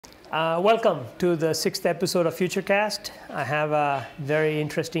Welcome to the 6th episode of Futurecast. I have a very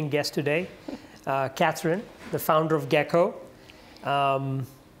interesting guest today, Kathryn, the founder of Geko.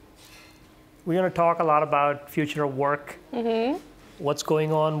 We're going to talk a lot about future of work, what's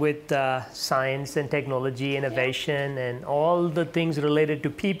going on with science and technology, innovation, and all the things related to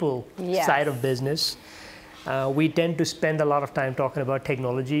people side of business. We tend to spend a lot of time talking about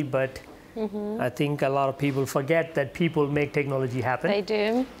technology, but I think a lot of people forget that people make technology happen. They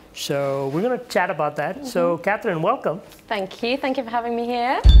do. So we're going to chat about that. So Kathryn, welcome. Thank you. Thank you for having me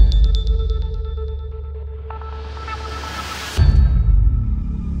here.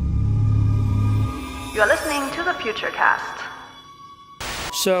 You're listening to the Futurecast.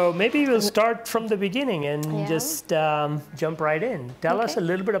 So maybe we'll start from the beginning and just jump right in. Tell us a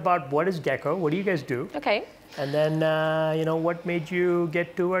little bit about what is Geko, what do you guys do? Okay. And then, what made you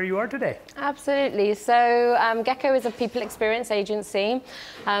get to where you are today? Absolutely. So Geko is a people experience agency.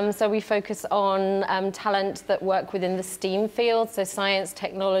 So we focus on talent that work within the STEAM field, so science,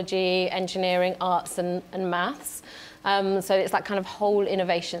 technology, engineering, arts, and maths. So it's that kind of whole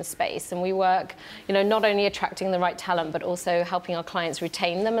innovation space, and we work, not only attracting the right talent, but also helping our clients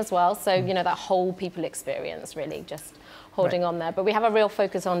retain them as well. So, that whole people experience, really just holding on there. But we have a real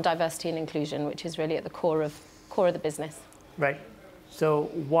focus on diversity and inclusion, which is really at the core of the business. Right. So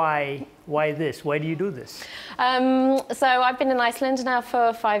why this? Why do you do this? So I've been in Iceland now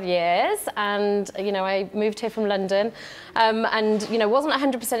for 5 years, and I moved here from London, and wasn't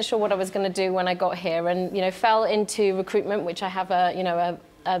 100% sure what I was going to do when I got here, and fell into recruitment, which I have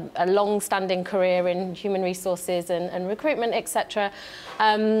a long-standing career in human resources and recruitment, etc.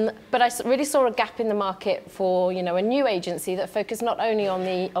 But I really saw a gap in the market for a new agency that focused not only on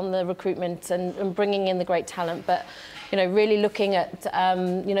the recruitment and bringing in the great talent, but really looking at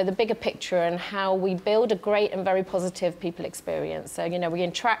the bigger picture and how we build a great and very positive people experience. So we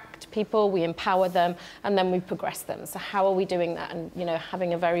attract people, we empower them, and then we progress them. So how are we doing that? And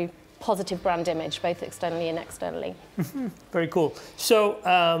having a very positive brand image, both externally and externally. Very cool. So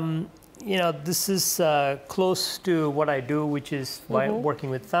this is close to what I do, which is working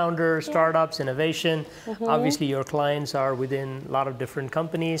with founders, startups, innovation. Obviously, your clients are within a lot of different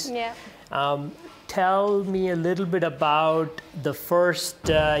companies. Tell me a little bit about the first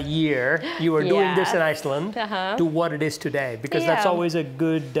year you were doing this in Iceland to what it is today, because that's always a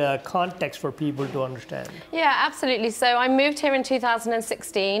good context for people to understand. Yeah, absolutely. So I moved here in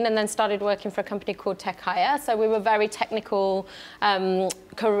 2016 and then started working for a company called Tech Hire. So we were very technical,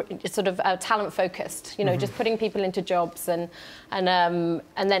 sort of talent focused, just putting people into jobs and then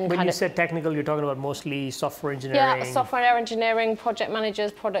when you said technical, you're talking about mostly software engineering. Yeah, software engineering, project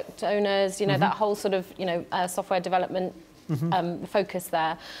managers, product owners, that whole sort of software development focus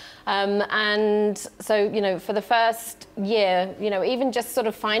there. And so, for the first year, even just sort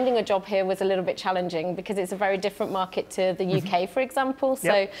of finding a job here was a little bit challenging because it's a very different market to the UK, for example.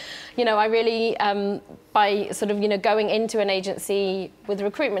 So, I really, by sort of, going into an agency with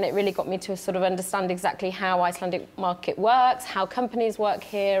recruitment, it really got me to sort of understand exactly how Icelandic market works, how companies work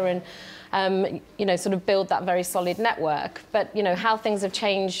here, and sort of build that very solid network. But, how things have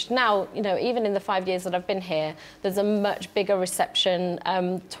changed now, even in the 5 years that I've been here, there's a much bigger reception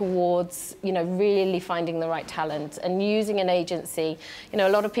towards, really finding the right talent and using an agency. A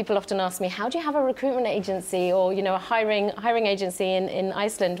lot of people often ask me, how do you have a recruitment agency or, a hiring agency in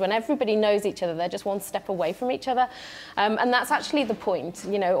Iceland when everybody knows each other? They're just one step away from each other. And that's actually the point.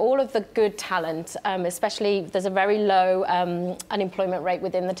 All of the good talent, especially there's a very low unemployment rate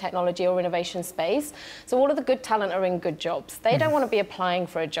within the technology or innovation space. So all of the good talent are in good jobs. They don't want to be applying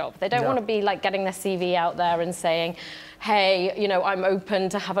for a job. They don't want to be like getting their CV out there and saying, hey, I'm open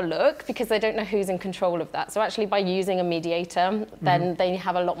to have a look, because they don't know who's in control of that. So actually by using a mediator, then they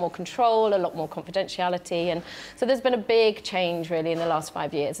have a lot more control, a lot more confidentiality. And so there's been a big change really in the last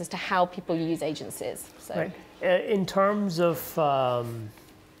 5 years as to how people use agencies. So. Right. In terms of,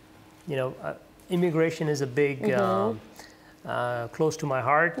 immigration is a big, close to my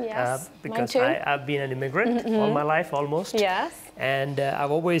heart, because I've been an immigrant all my life almost. Yes. And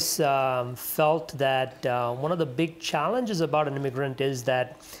I've always felt that one of the big challenges about an immigrant is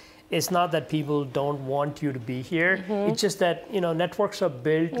that it's not that people don't want you to be here. It's just that, networks are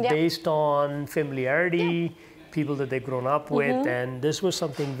built based on familiarity, people that they've grown up with. And this was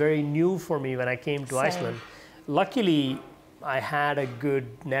something very new for me when I came to Iceland. Luckily, I had a good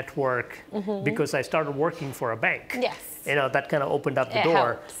network because I started working for a bank. Yes. That kind of opened up the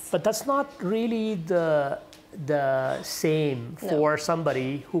door. Helps. But that's not really the same for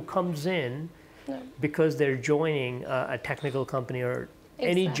somebody who comes in because they're joining a technical company or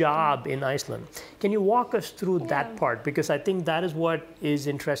any job in Iceland. Can you walk us through that part? Because I think that is what is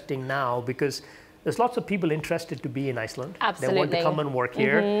interesting now, because there's lots of people interested to be in Iceland. Absolutely. They want to come and work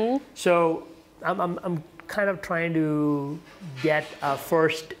here. So I'm kind of trying to get a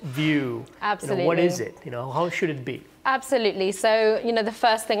first view. Absolutely. What is it? How should it be? Absolutely. So, the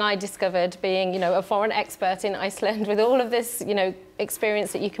first thing I discovered being, a foreign expert in Iceland with all of this,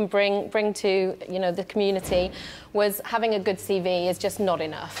 experience that you can bring to, the community was having a good CV is just not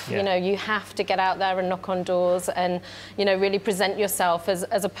enough. Yeah. You have to get out there and knock on doors and, really present yourself as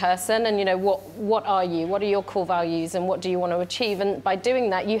a person and, what are you? What are your core values and what do you want to achieve? And by doing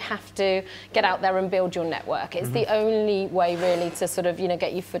that, you have to get out there and build your network. It's the only way really to sort of,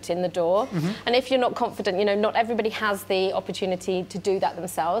 get your foot in the door. And if you're not confident, not everybody has the opportunity to do that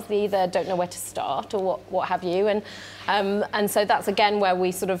themselves. They either don't know where to start or what have you. And so that's again where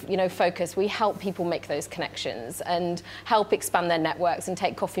we sort of focus. We help people make those connections and help expand their networks and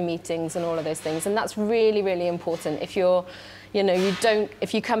take coffee meetings and all of those things. And that's really, really important. If you're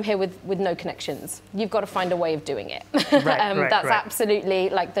if you come here with no connections, you've got to find a way of doing it. That's absolutely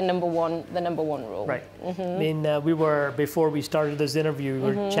like the number one rule. Right. I mean, before we started this interview,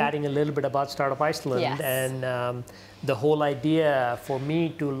 we were chatting a little bit about Startup Iceland. Yes. And the whole idea for me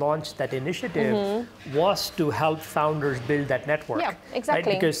to launch that initiative was to help founders build that network. Yeah,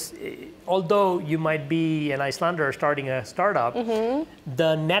 exactly. Right? Because although you might be an Icelander starting a startup,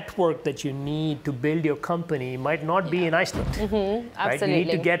 the network that you need to build your company might not be in Iceland. Right? Absolutely. You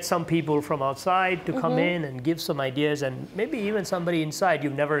need to get some people from outside to come in and give some ideas, and maybe even somebody inside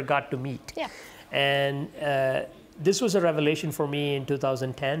you've never got to meet. Yeah. And this was a revelation for me in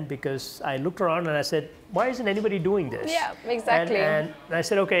 2010 because I looked around and I said, why isn't anybody doing this? Yeah, exactly. And I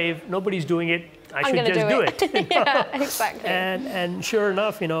said, okay, if nobody's doing it, I should just do it. Yeah, exactly. And sure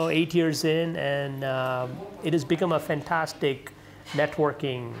enough, 8 years in, and it has become a fantastic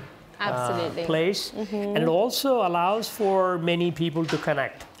networking place. And it also allows for many people to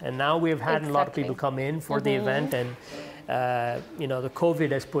connect. And now we've had a lot of people come in for the event, and the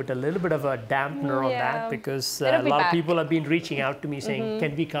COVID has put a little bit of a dampener on that because a lot of people have been reaching out to me saying,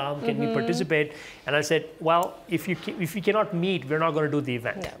 can we come, can we participate? And I said, well, if you cannot meet, we're not going to do the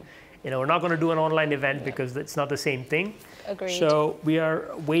event. No. We're not going to do an online event because it's not the same thing. Agreed. So we are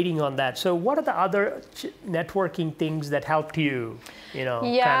waiting on that. So what are the other networking things that helped you,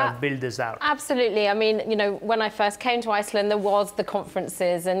 kind of build this out? Absolutely. I mean, when I first came to Iceland, there was the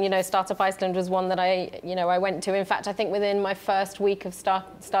conferences, and Startup Iceland was one that I went to. In fact, I think within my first week of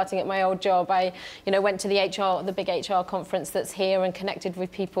starting at my old job, I went to the big HR conference that's here and connected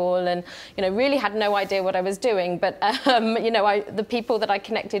with people, and really had no idea what I was doing. But the people that I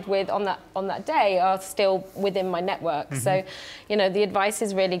connected with on that day are still within my network. So, the advice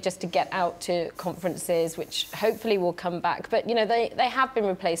is really just to get out to conferences, which hopefully will come back. But, they have been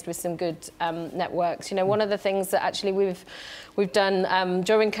replaced with some good networks. One of the things that actually we've done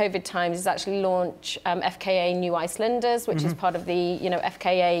during COVID times is actually launch FKA New Icelanders, which is part of the,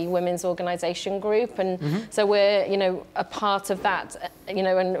 FKA Women's Organisation group. And so we're, a part of that,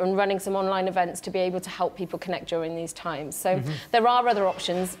 and running some online events to be able to help people connect during these times. So there are other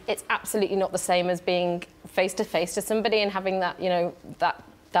options. It's absolutely not the same as being face-to-face to somebody and having that,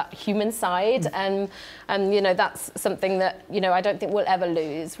 that human side, and that's something that I don't think we'll ever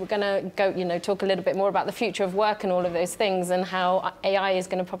lose. We're going to go talk a little bit more about the future of work and all of those things, and how AI is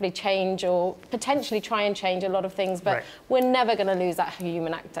going to probably change or potentially try and change a lot of things, but we're never going to lose that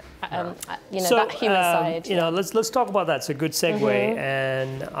human that human side. Let's talk about that. It's a good segue,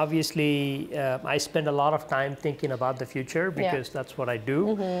 and obviously I spend a lot of time thinking about the future because that's what I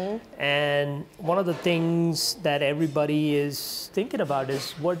do, and one of the things that everybody is thinking about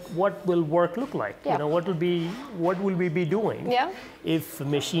is what will work look like? What will we be doing if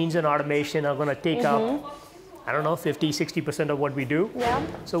machines and automation are going to take up, I don't know, 50-60% of what we do?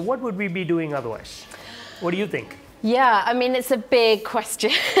 So what would we be doing otherwise? What do you think? Yeah, I mean, it's a big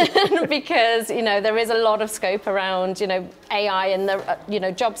question because, there is a lot of scope around, AI,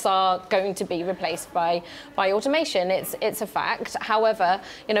 and jobs are going to be replaced by automation. It's a fact. However,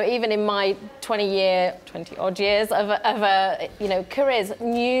 even in my 20 odd years of careers,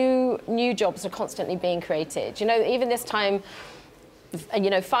 new jobs are constantly being created. Even this time,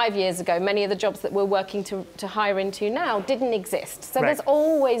 5 years ago, many of the jobs that we're working to hire into now didn't exist. So there's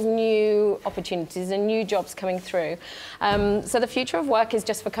always new opportunities and new jobs coming through. So the future of work is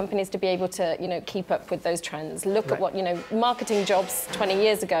just for companies to be able to, keep up with those trends. Look at what, marketing jobs 20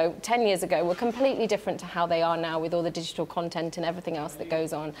 years ago, 10 years ago were completely different to how they are now with all the digital content and everything else that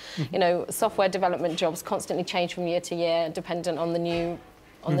goes on. Software development jobs constantly change from year to year, dependent on the new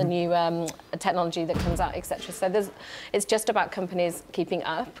on the new technology that comes out, etc. So it's just about companies keeping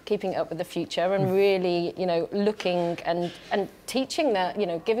up with the future, and really, looking and teaching that,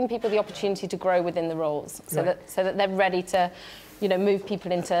 giving people the opportunity to grow within the roles, so that they're ready to, move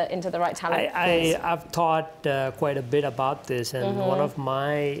people into the right talent. I've thought quite a bit about this, and one of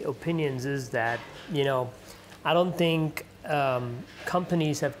my opinions is that, I don't think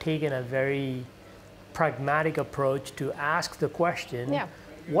companies have taken a very pragmatic approach to ask the question,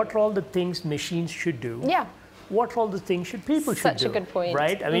 what are all the things machines should do? What are all the things people should do? Such a good point.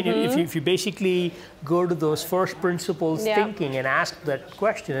 Right? I mean, if you basically go to those first principles thinking and ask that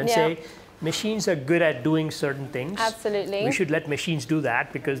question and say, machines are good at doing certain things. Absolutely. We should let machines do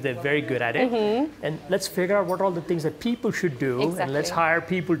that because they're very good at it. And let's figure out what are all the things that people should do, and let's hire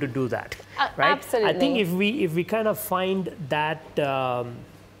people to do that. Right? Absolutely. I think if we kind of find that,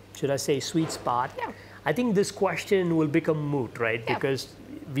 should I say, sweet spot, I think this question will become moot, right? Because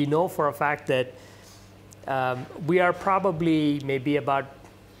we know for a fact that we are probably maybe about,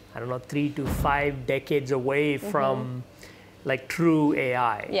 3 to 5 decades away from like true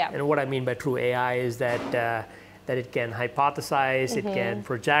AI. And what I mean by true AI is that it can hypothesize, it can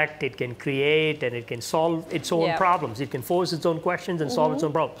project, it can create, and it can solve its own problems. It can pose its own questions and solve its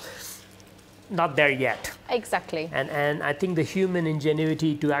own problems. Not there yet. Exactly. And I think the human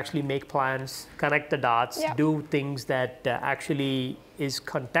ingenuity to actually make plans, connect the dots, do things that actually is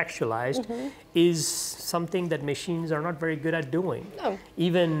contextualized is something that machines are not very good at doing. No.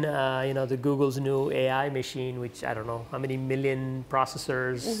 Even the Google's new AI machine, which I don't know how many million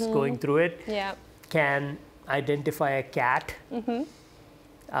processors going through it, can identify a cat.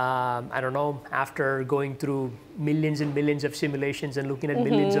 I don't know, after going through millions and millions of simulations and looking at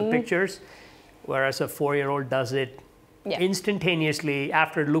millions of pictures, whereas a 4-year-old does it instantaneously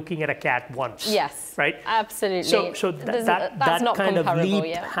after looking at a cat once. Yes. Right? Absolutely. So that kind of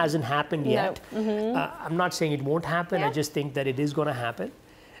leap hasn't happened yet. I'm not saying it won't happen. I just think that it is going to happen.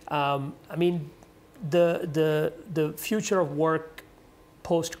 I mean, the future of work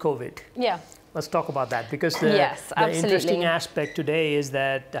post-COVID. Let's talk about that, because the interesting aspect today is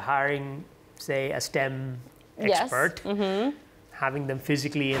that hiring, say, a STEM expert, having them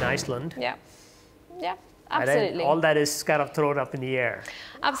physically in Iceland. Absolutely. All that is kind of thrown up in the air.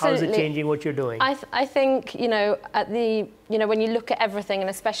 Absolutely. How is it changing what you're doing? I think, when you look at everything, and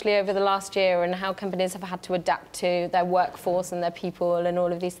especially over the last year, and how companies have had to adapt to their workforce and their people and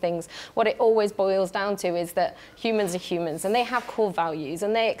all of these things, what it always boils down to is that humans are humans, and they have core values,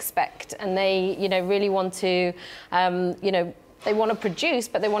 and they expect, and they, really want to, they want to produce,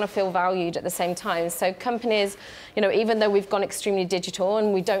 but they want to feel valued at the same time. So companies, even though we've gone extremely digital,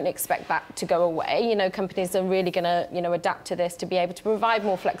 and we don't expect that to go away, companies are really going to, adapt to this to be able to provide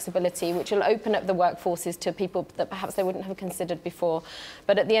more flexibility, which will open up the workforces to people that perhaps they wouldn't have considered before.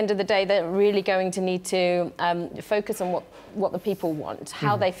 But at the end of the day, they're really going to need to focus on what the people want,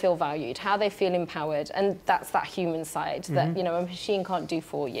 how they feel valued, how they feel empowered, and that's that human side that a machine can't do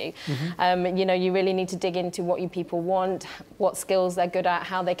for you. You really need to dig into what you people want, what skills they're good at,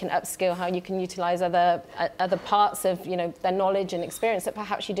 how they can upskill, how you can utilize other parts of their knowledge and experience that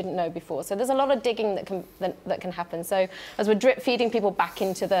perhaps you didn't know before. So there's a lot of digging that can happen. So as we're drip feeding people back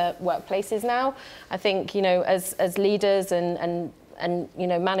into the workplaces now, I think as leaders and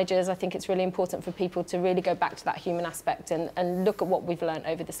managers, I think it's really important for people to really go back to that human aspect and look at what we've learned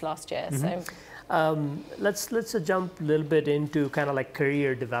over this last year. So. Let's jump a little bit into kind of like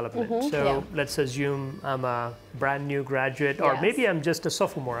career development. So let's assume I'm a brand new graduate, or maybe I'm just a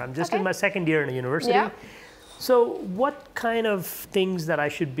sophomore. I'm just in my second year in a university. So what kind of things that I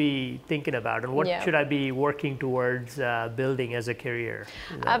should be thinking about, and what should I be working towards building as a career?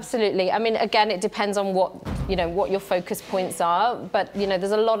 Absolutely. I mean, again, it depends on what your focus points are, but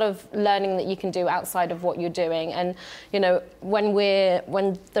there's a lot of learning that you can do outside of what you're doing. And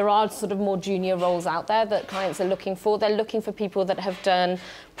when there are sort of more junior roles out there that clients are looking for, they're looking for people that have done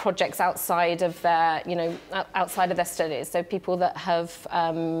projects outside of their outside of their studies. So people that have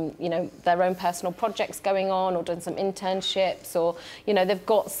their own personal projects going on, or done some internships, or they've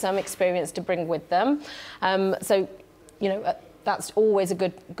got some experience to bring with them. That's always a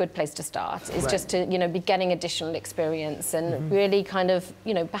good place to start. Is just to be getting additional experience, and really kind of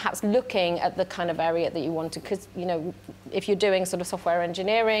perhaps looking at the kind of area that you want to, because if you're doing sort of software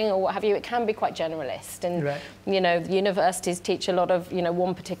engineering or what have you, it can be quite generalist, and the universities teach a lot of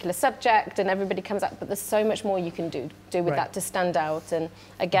one particular subject, and everybody comes out, but there's so much more you can do with that to stand out. And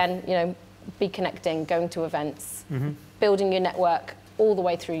again, be connecting, going to events, building your network all the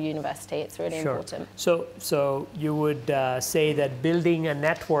way through university. It's really important. So you would say that building a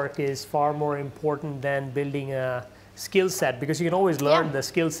network is far more important than building a skill set, because you can always learn the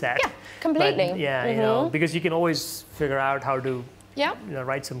skill set. Yeah, completely. But, yeah, you know, because you can always figure out how to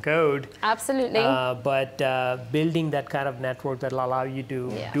write some code. Absolutely. But building that kind of network that will allow you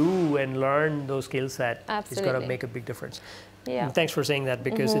to do and learn those skill set is going to make a big difference. Yeah. And thanks for saying that,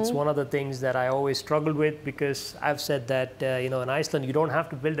 because it's one of the things that I always struggled with, because I've said that, you know, in Iceland, you don't have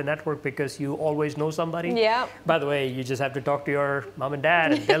to build a network because you always know somebody. Yeah. By the way, you just have to talk to your mom and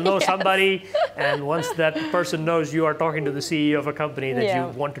dad, and they'll know somebody. And once that person knows, you are talking to the CEO of a company that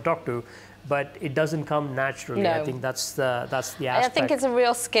you want to talk to. But it doesn't come naturally. I think that's the aspect. I think it's a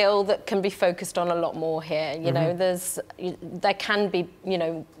real skill that can be focused on a lot more here. You know, there can be, you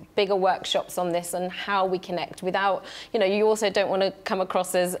know, bigger workshops on this and how we connect without, you know, you also don't want to come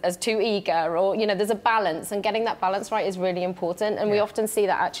across as too eager, or, you know, there's a balance, and getting that balance right is really important. And we often see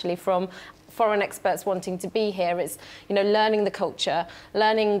that actually from foreign experts wanting to be here. It's, you know, learning the culture,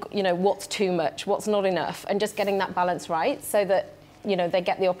 learning, you know, what's too much, what's not enough, and just getting that balance right so that, you know, they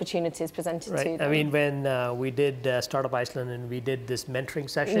get the opportunities presented to them. I mean, when we did Startup Iceland and we did this mentoring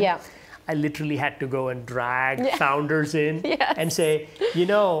session, I literally had to go and drag founders in and say, you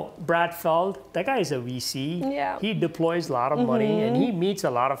know, Brad Feld, that guy is a VC. He deploys a lot of money and he meets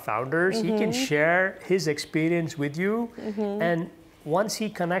a lot of founders. He can share his experience with you. And once he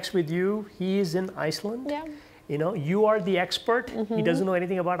connects with you, he is in Iceland. You know, you are the expert. He doesn't know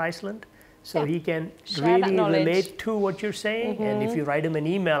anything about Iceland. So he can really relate to what you're saying. And if you write him an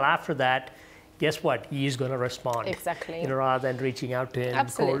email after that, guess what? He's going to respond. Exactly. You know, rather than reaching out to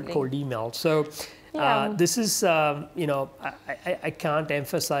him cold email. So this is, you know, I can't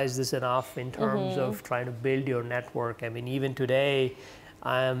emphasize this enough in terms of trying to build your network. I mean, even today,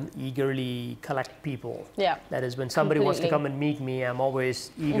 I'm eagerly collect people. That is, when somebody wants to come and meet me, I'm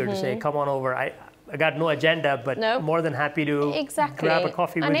always eager to say, come on over. I got no agenda, but more than happy to grab a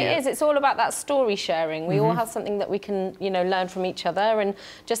coffee with you. And it's all about that story sharing. We all have something that we can, you know, learn from each other, and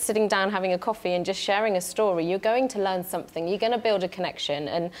just sitting down, having a coffee and just sharing a story, you're going to learn something. You're going to build a connection.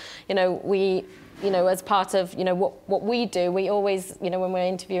 And, you know, we, you know, as part of, you know, what we do, we always, you know, when we're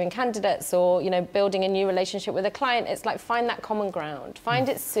interviewing candidates or, you know, building a new relationship with a client, it's like, find that common ground. Find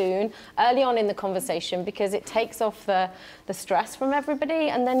it soon, early on in the conversation, because it takes off the stress from everybody,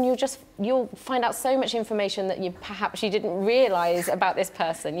 and then you'll find out so much information that perhaps you didn't realize about this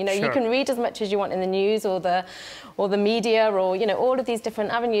person. You know, you can read as much as you want in the news or the media, or, you know, all of these different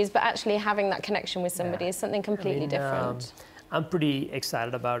avenues, but actually having that connection with somebody is something completely different. I'm pretty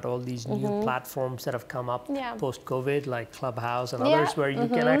excited about all these new platforms that have come up post-COVID, like Clubhouse and others, where you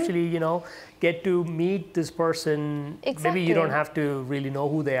can actually, you know, get to meet this person. Maybe you don't have to really know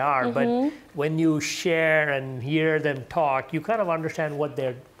who they are, but when you share and hear them talk, you kind of understand what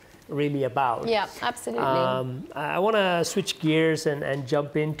they're really about. Yeah, absolutely. I want to switch gears and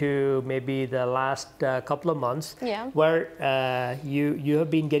jump into maybe the last couple of months, where you have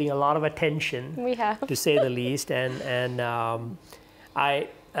been getting a lot of attention, to say the least, and I,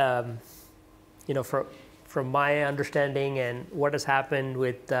 you know, from my understanding and what has happened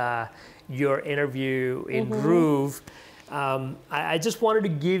with your interview in Groove. I just wanted to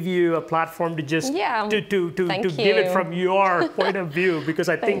give you a platform to just to give it from your point of view, because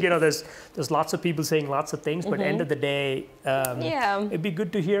I think, you know, there's lots of people saying lots of things, but end of the day, it'd be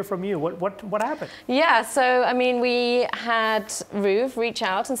good to hear from you. What happened? Yeah, so I mean, we had Ruve reach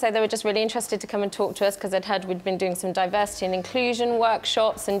out and say they were just really interested to come and talk to us, because they'd heard we'd been doing some diversity and inclusion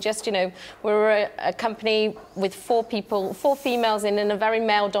workshops, and just, you know, we're a company with 4 females in a very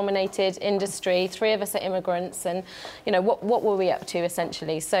male-dominated industry. 3 of us are immigrants, and, you know, what were we up to,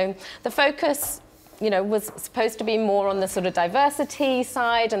 essentially? So the focus, you know, was supposed to be more on the sort of diversity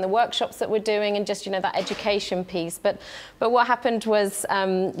side and the workshops that we're doing, and just, you know, that education piece. But what happened was,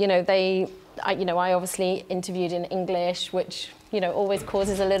 you know, I obviously interviewed in English, which, you know, always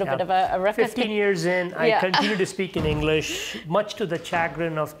causes a little bit of a ruckus. 15 years in, I continue to speak in English, much to the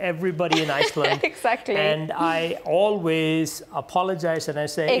chagrin of everybody in Iceland. Exactly. And I always apologize, and I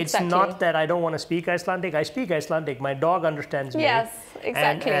say, it's not that I don't want to speak Icelandic. I speak Icelandic. My dog understands me. Yes,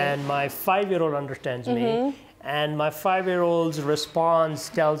 exactly. And my 5-year-old understands me. And my 5-year-old's response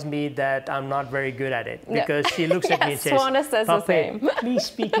tells me that I'm not very good at it, because she looks at me and says, Swana says the same. Please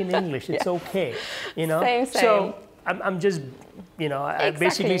speak in English. It's okay. You know? Same. So I'm just you know, I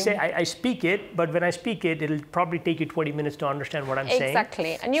basically say I speak it, but when I speak it, it'll probably take you 20 minutes to understand what I'm saying.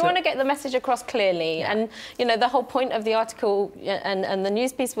 Exactly, and you want to get the message across clearly. And you know, the whole point of the article and the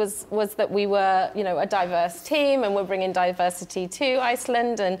news piece was that we were, you know, a diverse team, and we're bringing diversity to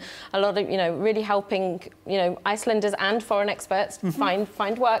Iceland, and a lot of, you know, really helping, you know, Icelanders and foreign experts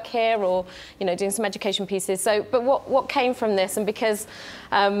find work here, or, you know, doing some education pieces. So, but what came from this, and because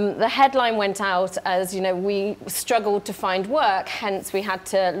the headline went out as, you know, we struggled to find work, hence we had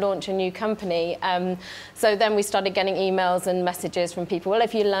to launch a new company. So then we started getting emails and messages from people, well,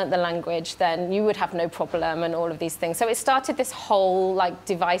 if you learnt the language, then you would have no problem, and all of these things. So it started this whole, like,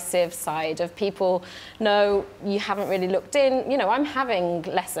 divisive side of people, no, you haven't really looked in. You know, I'm having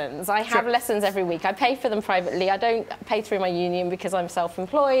lessons. I have lessons every week. I pay for them privately. I don't pay through my union because I'm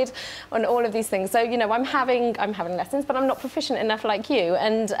self-employed, and all of these things. So, you know, I'm having lessons, but I'm not proficient enough like you.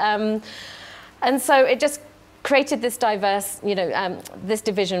 And so it just created this diverse, you know, this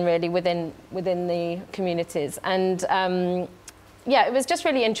division really within the communities. And yeah, it was just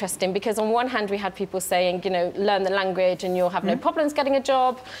really interesting, because on one hand we had people saying, you know, learn the language and you'll have no problems getting a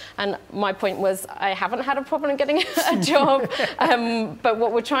job. And my point was, I haven't had a problem getting a job. But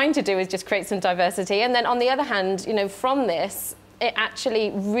what we're trying to do is just create some diversity. And then on the other hand, you know, from this, it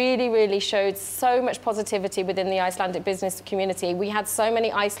actually really, really showed so much positivity within the Icelandic business community. We had so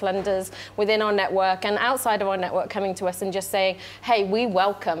many Icelanders within our network and outside of our network coming to us and just saying, hey, we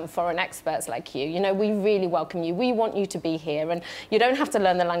welcome foreign experts like you. You know, we really welcome you. We want you to be here. And you don't have to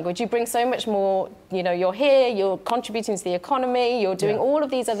learn the language. You bring so much more. You know, you're here, you're contributing to the economy, you're doing all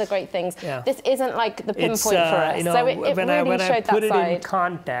of these other great things. This isn't like the pinpoint for us. You know, so it really when showed I put that it side. in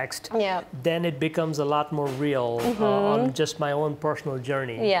context, then it becomes a lot more real on just my own personal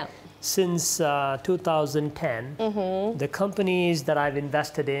journey. Since 2010, the companies that I've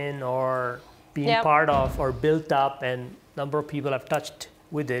invested in or been part of or built up, and number of people I've touched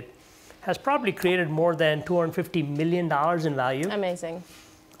with it, has probably created more than $250 million in value. Amazing.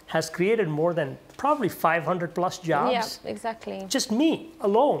 Has created more than probably 500 plus jobs. Yeah, exactly. Just me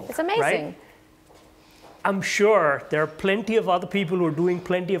alone. It's amazing. Right? I'm sure there are plenty of other people who are doing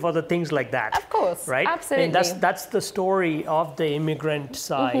plenty of other things like that. Of course, right? absolutely. And that's the story of the immigrant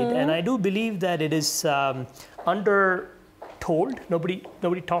side. And I do believe that it is under-told.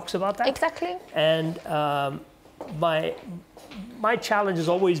 Nobody talks about that. Exactly. And my challenge has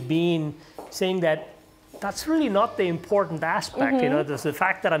always been saying that that's really not the important aspect. You know, the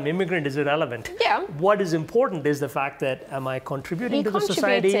fact that I'm immigrant is irrelevant. What is important is the fact that, am I contributing to the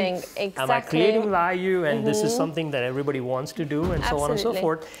society? Exactly. Am I creating value? And this is something that everybody wants to do, and so on and so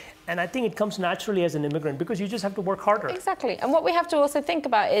forth. And I think it comes naturally as an immigrant, because you just have to work harder. Exactly. And what we have to also think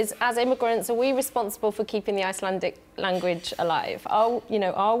about is, as immigrants, are we responsible for keeping the Icelandic language alive?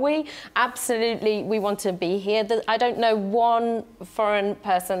 Are we? Absolutely, we want to be here. I don't know one foreign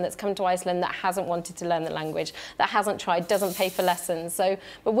person that's come to Iceland that hasn't wanted to learn the language, that hasn't tried, doesn't pay for lessons. So,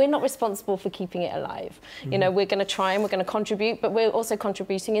 but we're not responsible for keeping it alive. You know, we're going to try and we're going to contribute, but we're also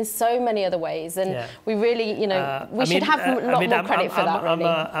contributing in so many other ways. And we really, you know, we should have a lot more credit for that, really.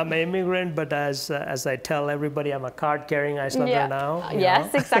 I'm an immigrant, but as I tell everybody, I'm a card-carrying Icelander now.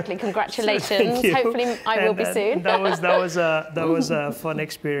 Yes, exactly. Congratulations. Hopefully, I will be soon. That was a fun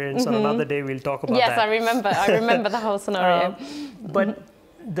experience. On another day, we'll talk about that. Yes, I remember the whole scenario. But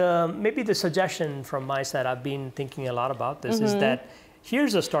maybe the suggestion from my side, I've been thinking a lot about this, is that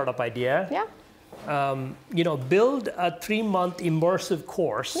here's a startup idea. You know, build a 3-month immersive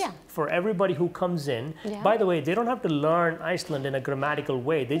course for everybody who comes in. By the way, they don't have to learn Iceland in a grammatical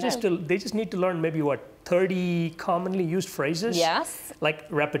way. They just need to learn maybe 30 commonly used phrases. Like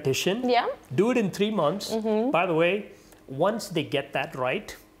repetition. Do it in 3 months. By the way, once they get that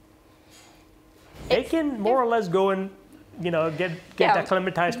right, they can more or less go and, you know, get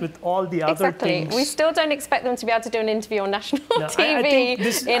acclimatized with all the other things. We still don't expect them to be able to do an interview on national TV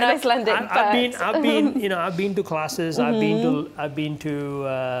in Icelandic. I've been to classes. I've been to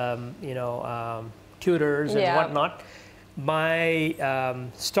tutors and whatnot. My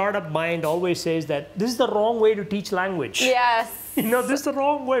startup mind always says that this is the wrong way to teach language. You know, this is the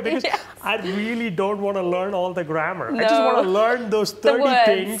wrong way, because I really don't want to learn all the grammar. I just want to learn those 30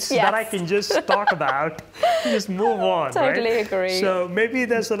 things that I can just talk about, just move on. Totally agree. So maybe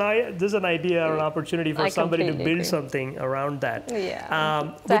there's an idea or an opportunity for somebody to build something around that.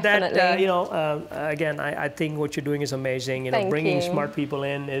 With that, again, I think what you're doing is amazing. You know, bringing smart people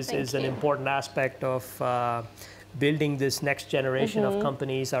in is an important aspect of building this next generation of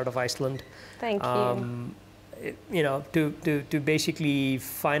companies out of Iceland. Thank you. You know, to basically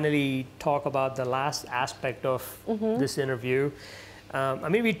finally talk about the last aspect of this interview, I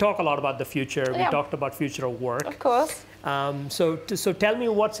mean, we talk a lot about the future. We talked about future of work. Of course. So tell me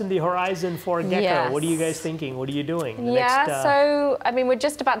what's in the horizon for Geko. Yes. What are you guys thinking? What are you doing? So I mean, we're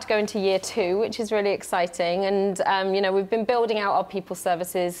just about to go into year 2, which is really exciting. And, you know, we've been building out our people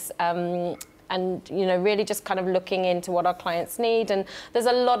services and, you know, really just kind of looking into what our clients need. And there's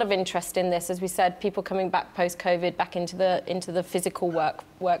a lot of interest in this, as we said, people coming back post-COVID, back into the physical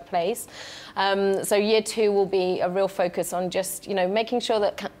workplace. So year 2 will be a real focus on just, you know, making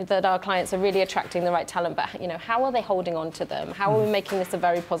sure that our clients are really attracting the right talent, but, you know, how are they holding on to them? How are we making this a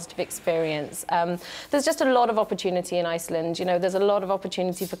very positive experience? There's just a lot of opportunity in Iceland. You know, there's a lot of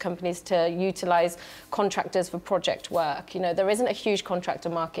opportunity for companies to utilize contractors for project work. You know, there isn't a huge contractor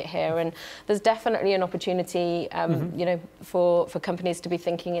market here, and there's definitely an opportunity, you know, for companies to be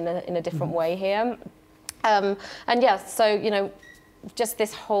thinking in a different way here. And yeah, so, you know, just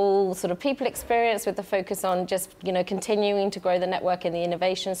this whole sort of people experience with the focus on just, you know, continuing to grow the network in the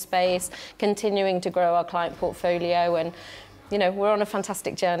innovation space, continuing to grow our client portfolio, and, you know, we're on a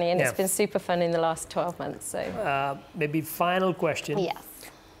fantastic journey, and it's been super fun in the last 12 months. So maybe final question. Yes.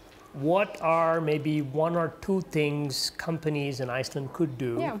 What are maybe 1 or 2 things companies in Iceland could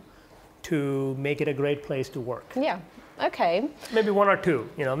do to make it a great place to work? Yeah. Okay. Maybe 1 or 2,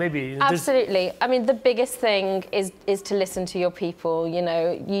 you know, maybe. Absolutely. I mean, the biggest thing is to listen to your people. You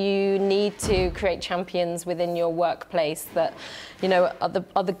know, you need to create champions within your workplace that, you know,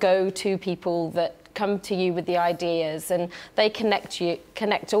 are the go-to people that come to you with the ideas, and they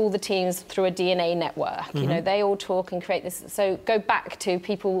connect all the teams through a DNA network. You know, they all talk and create this. So go back to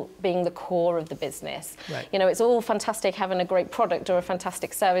people being the core of the business. Right. You know, it's all fantastic having a great product or a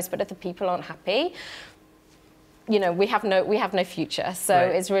fantastic service, but if the people aren't happy, you know, we have no future. So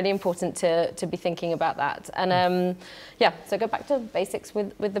it's really important to be thinking about that. And yeah, so go back to basics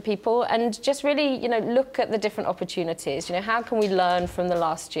with the people, and just really, you know, look at the different opportunities. You know, how can we learn from the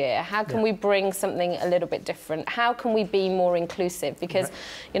last year? How can we bring something a little bit different? How can we be more inclusive? Because,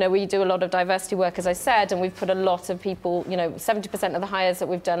 you know, we do a lot of diversity work, as I said, and we've put a lot of people, you know, 70% of the hires that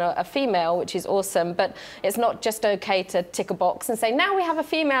we've done are female, which is awesome. But it's not just okay to tick a box and say, now we have a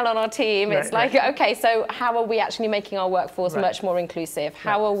female on our team. It's like, okay, so how are we actually making our workforce much more inclusive?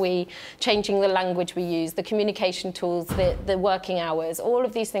 How are we changing the language we use, the communication tools, the working hours? All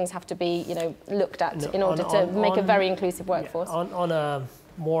of these things have to be, you know, looked at in order to make a very inclusive workforce. On a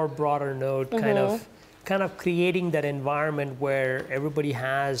more broader note, kind of creating that environment where everybody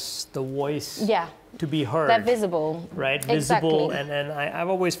has the voice to be heard. They're visible. Right, exactly. visible. And I've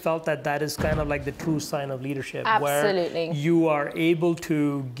always felt that is kind of like the true sign of leadership. Absolutely. Where you are able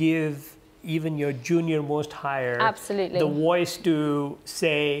to give even your junior most hire the voice to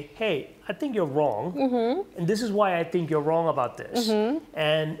say, hey, I think you're wrong, and this is why I think you're wrong about this.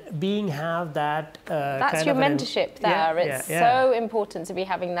 And have that that's kind your of mentorship there. It's so important to be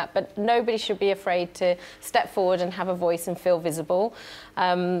having that, but nobody should be afraid to step forward and have a voice and feel visible.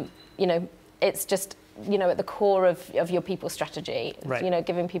 You know, it's just, you know, at the core of your people strategy, you know,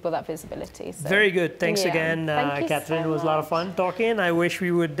 giving people that visibility. So. Very good. Thanks again, Kathryn. It was a lot of fun talking. I wish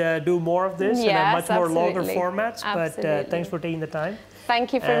we would do more of this in a much more longer formats, but thanks for taking the time.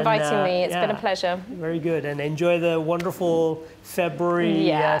 Thank you for inviting me. It's been a pleasure. Very good. And enjoy the wonderful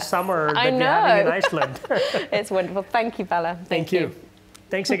February summer that you're having in Iceland. It's wonderful. Thank you, Bella. Thank you.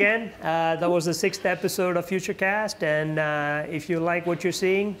 Thanks again. That was the 6th episode of Futurecast. And if you like what you're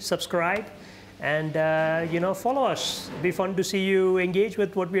seeing, subscribe. And, you know, follow us. It'll be fun to see you engage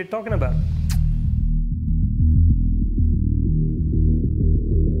with what we're talking about.